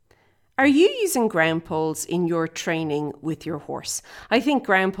Are you using ground poles in your training with your horse? I think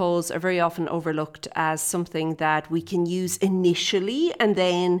ground poles are very often overlooked as something that we can use initially and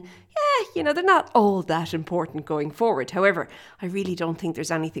then, they're not all that important going forward. However, I really don't think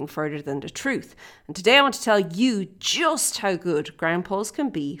there's anything further than the truth. And today I want to tell you just how good ground poles can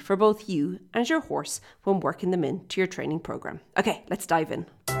be for both you and your horse when working them into your training program. Okay, let's dive in.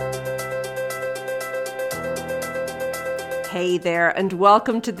 Hey there, and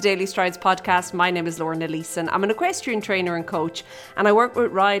welcome to the Daily Strides podcast. My name is Lorna Leeson. I'm an equestrian trainer and coach, and I work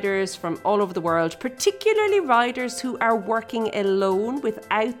with riders from all over the world, particularly riders who are working alone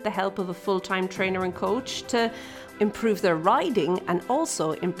without the help of a full-time trainer and coach to improve their riding and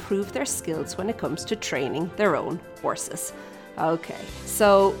also improve their skills when it comes to training their own horses. Okay,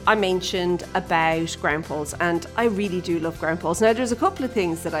 so I mentioned about ground poles, and I really do love ground poles. Now, there's a couple of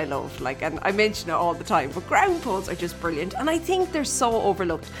things that I love, and I mention it all the time, but ground poles are just brilliant, and I think they're so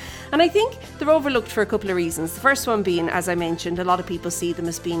overlooked. And I think they're overlooked for a couple of reasons. The first one being, as I mentioned, a lot of people see them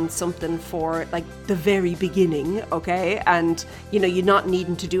as being something for the very beginning, okay? And, you're not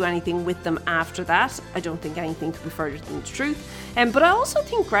needing to do anything with them after that. I don't think anything could be further than the truth. But I also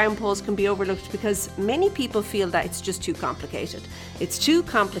think ground poles can be overlooked because many people feel that it's just too complicated. It's too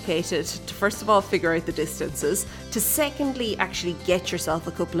complicated to, first of all, figure out the distances, to secondly, actually get yourself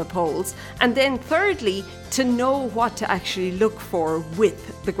a couple of poles, and then thirdly, to know what to actually look for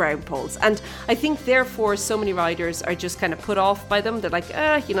with the ground poles. And I think therefore so many riders are just kind of put off by them. They're like,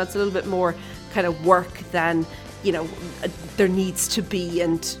 it's a little bit more kind of work than there needs to be,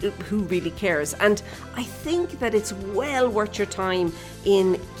 and who really cares? And I think that it's well worth your time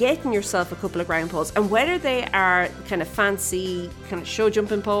in getting yourself a couple of ground poles, and whether they are kind of fancy kind of show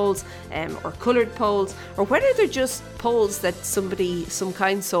jumping poles or coloured poles, or whether they're just poles that somebody, some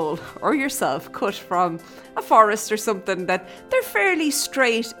kind soul or yourself cut from a forest or something, that they're fairly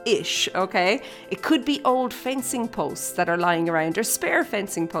straight-ish, okay? It could be old fencing posts that are lying around, or spare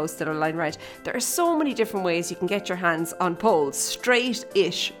fencing posts that are lying around. There are so many different ways you can get your hands on poles,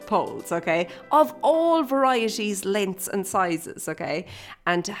 straight-ish poles, okay? Of all varieties, lengths and sizes, okay?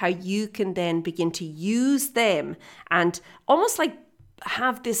 And how you can then begin to use them and almost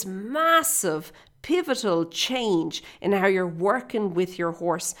have this massive pivotal change in how you're working with your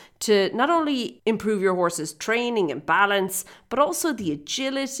horse to not only improve your horse's training and balance, but also the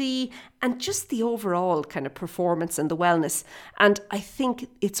agility and just the overall kind of performance and the wellness. And I think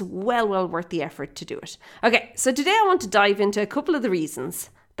it's well worth the effort to do it. Okay, so today I want to dive into a couple of the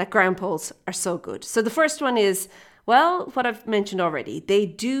reasons that ground poles are so good. So the first one is, what I've mentioned already, they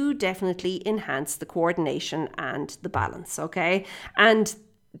do definitely enhance the coordination and the balance, okay? And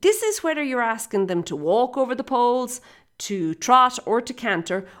this is whether you're asking them to walk over the poles, to trot or to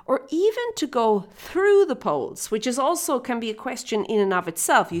canter, or even to go through the poles, which is also can be a question in and of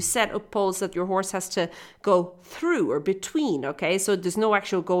itself. You set up poles that your horse has to go through or between, okay? So there's no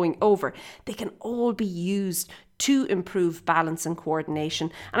actual going over. They can all be used to improve balance and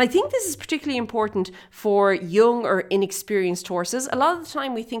coordination. And I think this is particularly important for young or inexperienced horses. A lot of the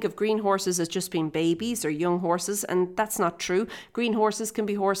time we think of green horses as just being babies or young horses, and that's not true. Green horses can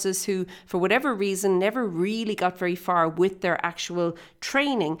be horses who, for whatever reason, never really got very far with their actual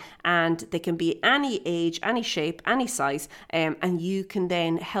training, and they can be any age, any shape, any size, and you can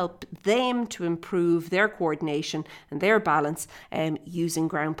then help them to improve their coordination and their balance using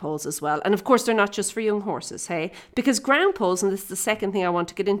ground poles as well. And of course, they're not just for young horses, hey? Because ground poles, and this is the second thing I want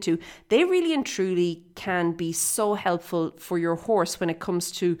to get into, they really and truly can be so helpful for your horse when it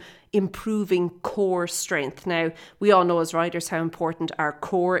comes to improving core strength. Now, we all know as riders how important our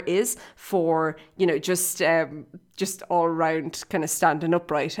core is for, just all around kind of standing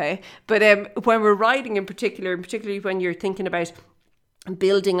upright, hey? But when we're riding in particular, and particularly when you're thinking about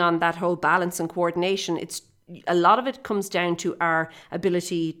building on that whole balance and coordination, it's a lot of it comes down to our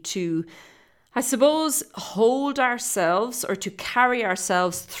ability to, I suppose, hold ourselves or to carry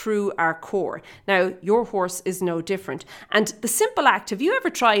ourselves through our core. Now, your horse is no different. And the simple act, have you ever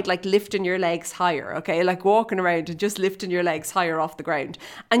tried lifting your legs higher, okay? Walking around and just lifting your legs higher off the ground.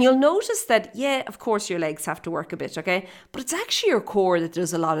 And you'll notice that, of course your legs have to work a bit, okay? But it's actually your core that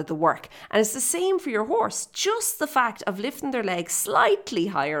does a lot of the work. And it's the same for your horse. Just the fact of lifting their legs slightly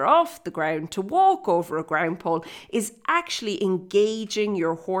higher off the ground to walk over a ground pole is actually engaging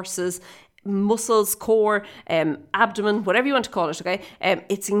your horse's muscles, core, abdomen, whatever you want to call it, okay?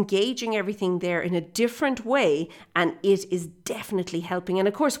 It's engaging everything there in a different way, and it is definitely helping. And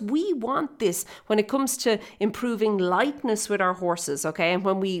of course, we want this when it comes to improving lightness with our horses, okay? And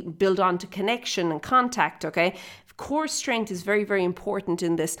when we build on to connection and contact, okay? core strength is very, very important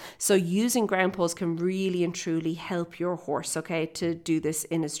in this. So using ground poles can really and truly help your horse, okay, to do this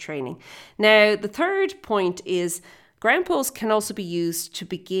in his training. Now, the third point is ground poles can also be used to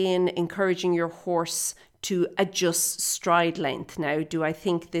begin encouraging your horse to adjust stride length. Now, do I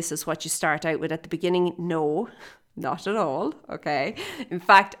think this is what you start out with at the beginning? No. Not at all, okay? In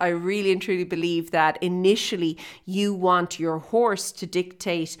fact, I really and truly believe that initially you want your horse to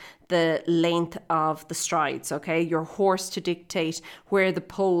dictate the length of the strides, okay? Your horse to dictate where the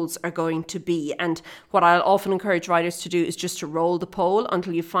poles are going to be. And what I'll often encourage riders to do is just to roll the pole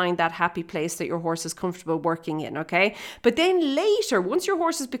until you find that happy place that your horse is comfortable working in, okay? But then later, once your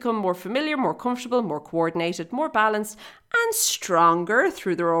horse has become more familiar, more comfortable, more coordinated, more balanced, and stronger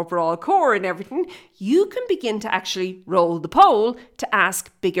through their overall core and everything, you can begin to actually roll the pole to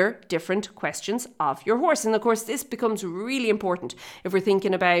ask bigger, different questions of your horse. And of course, this becomes really important if we're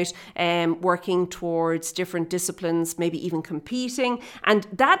thinking about working towards different disciplines, maybe even competing. And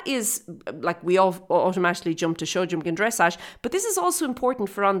that is, like, we all automatically jump to show jumping and dressage, but this is also important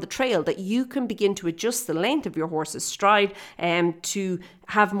for on the trail, that you can begin to adjust the length of your horse's stride to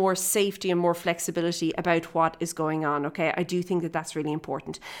have more safety and more flexibility about what is going on, okay? I do think that that's really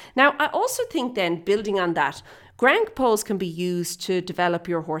important. Now, I also think then, building on that, ground poles can be used to develop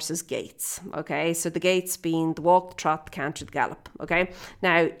your horse's gaits, okay? So the gaits being the walk, the trot, the canter, the gallop, okay?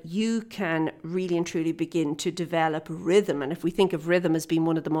 Now, you can really and truly begin to develop rhythm. And if we think of rhythm as being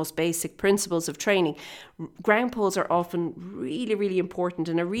one of the most basic principles of training, ground poles are often really, really important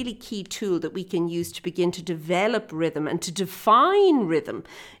and a really key tool that we can use to begin to develop rhythm and to define rhythm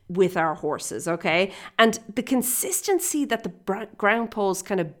with our horses, okay? And the consistency that the ground poles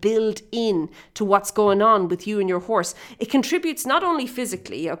kind of build in to what's going on with you and your horse, it contributes not only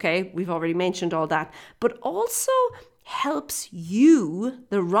physically, okay, we've already mentioned all that, but also helps you,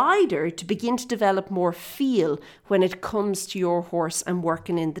 the rider, to begin to develop more feel when it comes to your horse and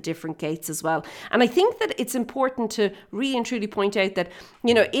working in the different gaits as well. And I think that it's important to really and truly point out that,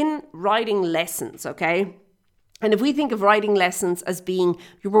 you know, in riding lessons, okay, and if we think of riding lessons as being,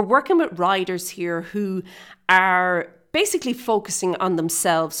 we're working with riders here who are basically focusing on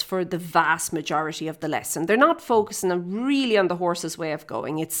themselves for the vast majority of the lesson. They're not focusing really on the horse's way of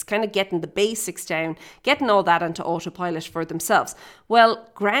going. It's kind of getting the basics down, getting all that onto autopilot for themselves. Well,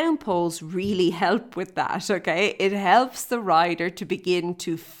 ground poles really help with that, okay? It helps the rider to begin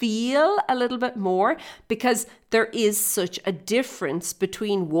to feel a little bit more, because there is such a difference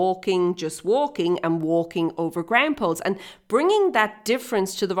between walking, just walking, and walking over ground poles. And bringing that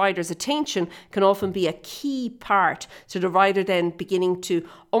difference to the rider's attention can often be a key part to the rider then beginning to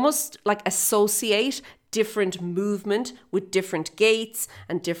almost like associate different movement with different gaits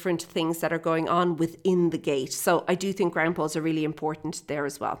and different things that are going on within the gait. So I do think ground poles are really important there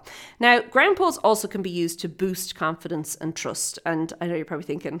as well. Now, ground poles also can be used to boost confidence and trust. And I know you're probably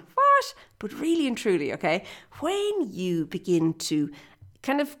thinking, what? But really and truly, okay, when you begin to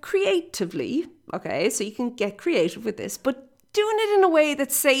kind of creatively, okay, so you can get creative with this, but doing it in a way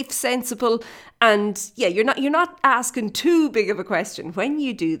that's safe, sensible, and yeah, you're not asking too big of a question. When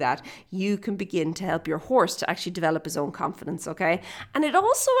you do that, you can begin to help your horse to actually develop his own confidence, okay? And it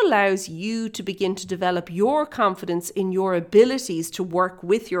also allows you to begin to develop your confidence in your abilities to work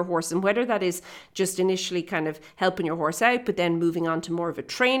with your horse, and whether that is just initially kind of helping your horse out, but then moving on to more of a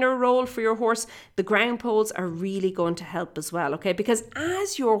trainer role for your horse, the ground poles are really going to help as well, okay? Because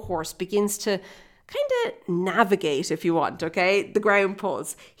as your horse begins to kind of navigate, if you want, okay, the ground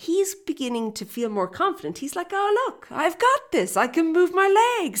poles, he's beginning to feel more confident. He's like, oh, look, I've got this. I can move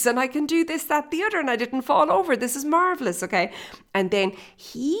my legs and I can do this, that, the other, and I didn't fall over. This is marvelous, okay? And then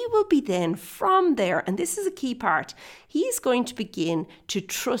he will be then from there, and this is a key part, he's going to begin to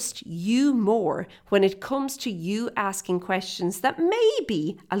trust you more when it comes to you asking questions that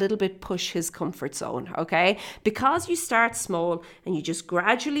maybe a little bit push his comfort zone, okay? Because you start small and you just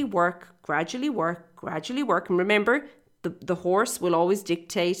gradually work. And remember, the horse will always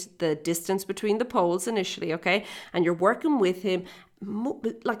dictate the distance between the poles initially, okay? And you're working with him.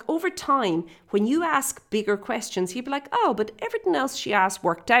 Like over time, when you ask bigger questions, he'd be like, oh, but everything else she asked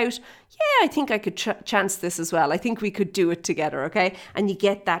worked out. Yeah, I think I could chance this as well. I think we could do it together, okay? And you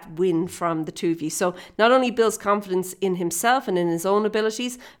get that win from the two of you. So not only builds confidence in himself and in his own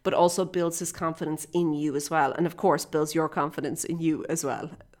abilities, but also builds his confidence in you as well. And of course, builds your confidence in you as well.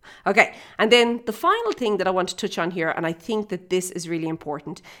 Okay, and then the final thing that I want to touch on here, and I think that this is really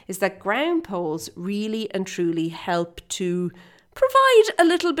important, is that ground poles really and truly help to provide a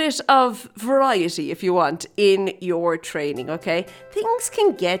little bit of variety, if you want, in your training, okay? Things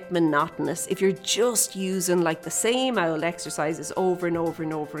can get monotonous if you're just using like the same old exercises over and over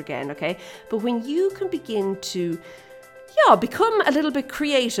and over again, okay? But when you can begin to become a little bit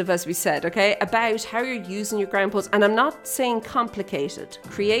creative, as we said, okay, about how you're using your ground pose. And I'm not saying complicated.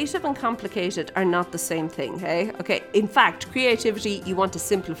 Creative and complicated are not the same thing, hey? Okay, in fact, creativity, you want to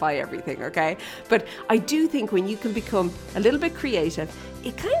simplify everything, okay? But I do think when you can become a little bit creative,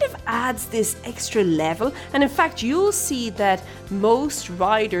 it kind of adds this extra level. And in fact, you'll see that most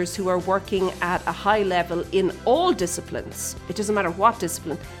riders who are working at a high level in all disciplines, it doesn't matter what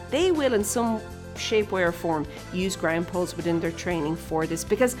discipline, they will in some shape, way or form use ground pose within their training for this,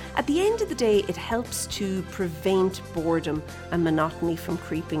 because at the end of the day it helps to prevent boredom and monotony from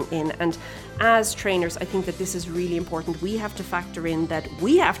creeping in. And as trainers, I think that this is really important. We have to factor in that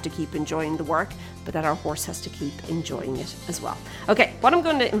we have to keep enjoying the work, but that our horse has to keep enjoying it as well. Okay, what I'm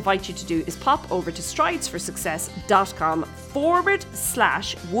going to invite you to do is pop over to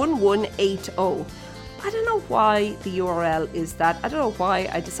stridesforsuccess.com/1180. I don't know why the URL is that. I don't know why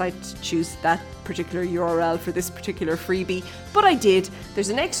I decided to choose that particular URL for this particular freebie, but I did. There's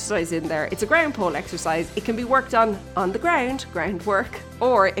an exercise in there. It's a ground pole exercise. It can be worked on the ground work,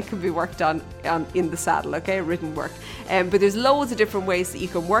 or it can be worked on in the saddle, okay, ridden work. But there's loads of different ways that you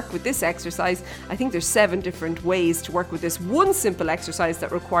can work with this exercise. I think there's 7 different ways to work with this one simple exercise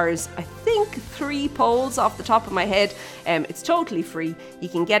that requires, I think, 3 poles off the top of my head. It's totally free. You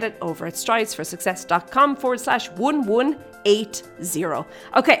can get it over at stridesforsuccess.com/1180.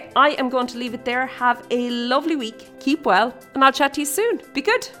 Okay, I am going to leave it there. Have a lovely week. Keep well, and I'll chat to you soon. Be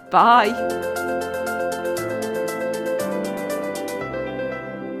good. Bye.